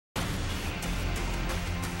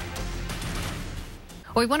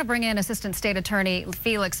Well, we want to bring in Assistant State Attorney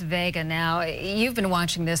Felix Vega now. You've been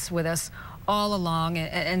watching this with us all along,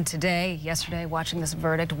 and today, yesterday, watching this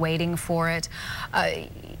verdict, waiting for it.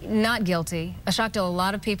 Not guilty. A shock to a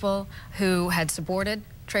lot of people who had supported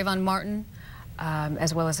Trayvon Martin,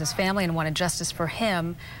 as well as his family, and wanted justice for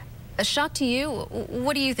him. A shock to you?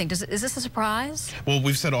 What do you think? Is this a surprise? Well,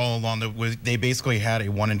 we've said all along that they basically had a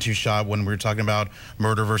 1 and 2 shot when we were talking about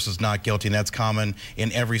murder versus not guilty, and that's common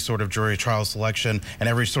in every sort of jury trial selection and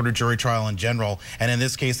every sort of jury trial in general. And in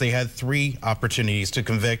this case, they had 3 opportunities to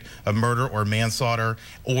convict of murder or manslaughter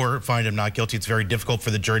or find him not guilty. It's very difficult for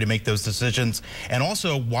the jury to make those decisions. And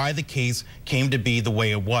also why the case came to be the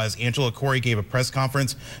way it was. Angela Corey gave a press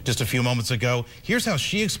conference just a few moments ago. Here's how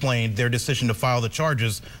she explained their decision to file the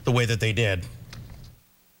charges the way that they did.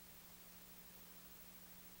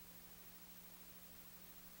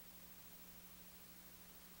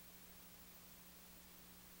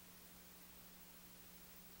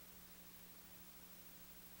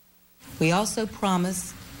 We also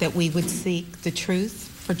promised that we would seek the truth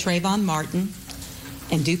for Trayvon Martin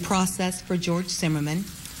and due process for George Zimmerman,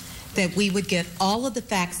 that we would get all of the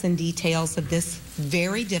facts and details of this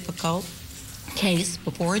very difficult case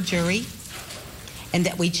before a jury, and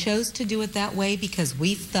that we chose to do it that way because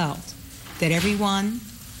we felt that everyone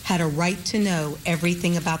had a right to know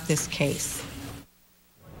everything about this case.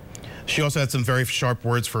 She also had some very sharp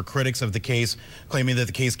words for critics of the case, claiming that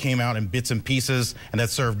the case came out in bits and pieces and that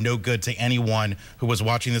served no good to anyone who was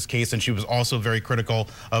watching this case. And she was also very critical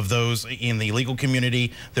of those in the legal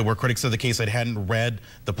community that were critics of the case that hadn't read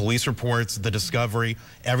the police reports, the discovery,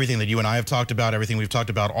 everything that you and I have talked about, everything we've talked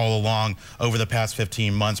about all along over the past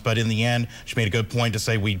 15 months. But in the end, she made a good point to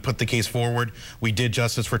say we put the case forward. We did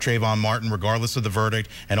justice for Trayvon Martin regardless of the verdict,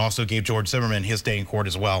 and also gave George Zimmerman his day in court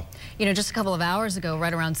as well. You know, just a couple of hours ago,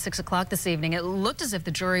 right around 6 o'clock this evening, it looked as if the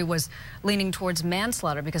jury was leaning towards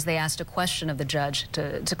manslaughter because they asked a question of the judge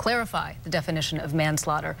to clarify the definition of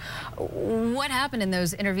manslaughter. What happened in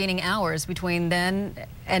those intervening hours between then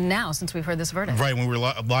and now since we've heard this verdict? Right, when we were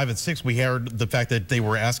live at 6, we heard the fact that they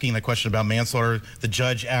were asking the question about manslaughter. The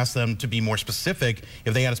judge asked them to be more specific.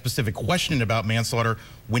 If they had a specific question about manslaughter,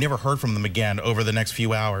 we never heard from them again over the next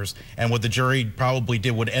few hours. And what the jury probably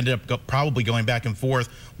did would end up probably going back and forth.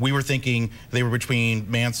 We were thinking they were between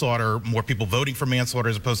manslaughter, more people voting for manslaughter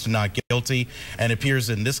as opposed to not guilty. And it appears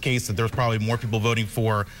in this case that there's probably more people voting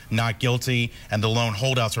for not guilty, and the lone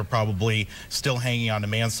holdouts are probably still hanging on to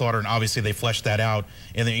manslaughter. And obviously they fleshed that out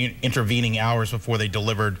in the intervening hours before they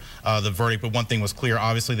delivered the verdict. But one thing was clear,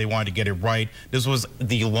 obviously they wanted to get it right. This was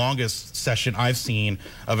the longest session I've seen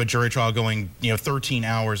of a jury trial, going 13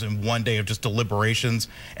 hours in one day of just deliberations,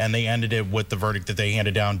 and they ended it with the verdict that they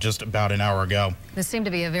handed down just about an hour ago. This seemed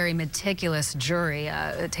to be a very meticulous jury,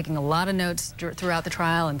 taking a lot of notes throughout the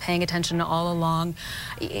trial and paying attention all along.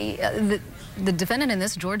 The defendant in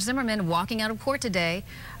this, George Zimmerman, walking out of court tonight,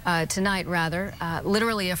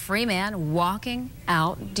 literally a free man walking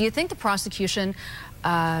out. Do you think the prosecution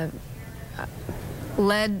led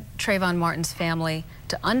Trayvon Martin's family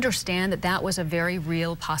to understand that that was a very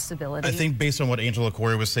real possibility? I think based on what Angela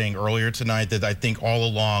Corey was saying earlier tonight, that I think all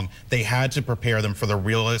along they had to prepare them for the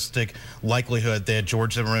realistic likelihood that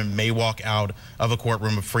George Zimmerman may walk out of a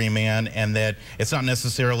courtroom a free man, and that it's not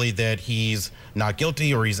necessarily that he's not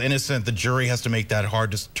guilty or he's innocent. The jury has to make that hard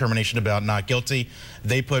determination about not guilty.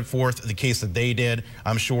 They put forth the case that they did.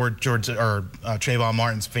 I'm sure Trayvon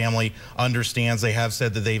Martin's family understands. They have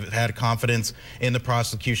said that they've had confidence in the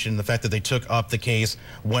prosecution, the fact that they took up the case,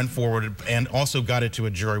 went forward, and also got it to a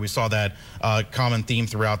jury. We saw that common theme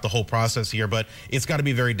throughout the whole process here, but it's got to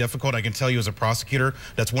be very difficult. I can tell you as a prosecutor,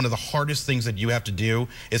 that's one of the hardest things that you have to do,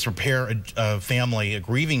 is prepare a family, a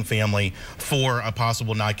grieving family, for a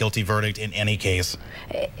possible not guilty verdict in any case.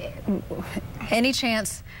 Any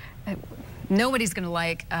chance? Nobody's going to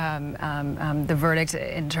like the verdict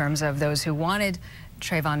in terms of those who wanted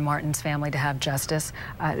Trayvon Martin's family to have justice.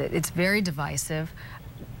 It's very divisive.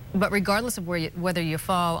 But regardless of whether you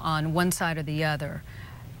fall on one side or the other,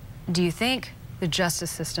 do you think the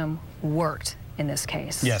justice system worked in this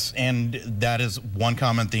case? Yes, and that is one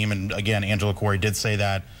common theme. And again, Angela Corey did say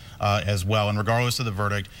that as well. And regardless of the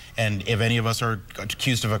verdict, and if any of us are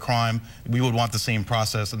accused of a crime, we would want the same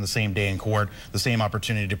process and the same day in court, the same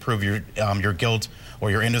opportunity to prove your guilt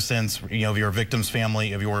or your innocence, of your victim's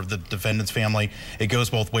family, of the defendant's family. It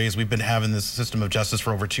goes both ways. We've been having this system of justice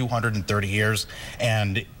for over 230 years,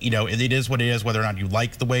 and it is what it is. Whether or not you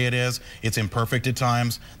like the way it is, it's imperfect at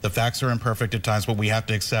times. The facts are imperfect at times, but we have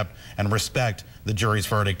to accept and respect the jury's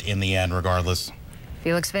verdict in the end, regardless.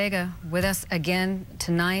 Felix Vega with us again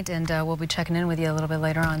tonight, and we'll be checking in with you a little bit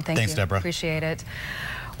later on. Thanks, Deborah. Appreciate it.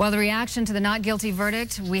 Well, the reaction to the not guilty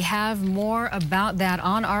verdict, we have more about that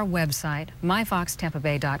on our website,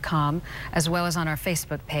 myfoxtampabay.com, as well as on our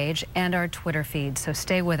Facebook page and our Twitter feed. So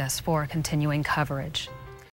stay with us for continuing coverage.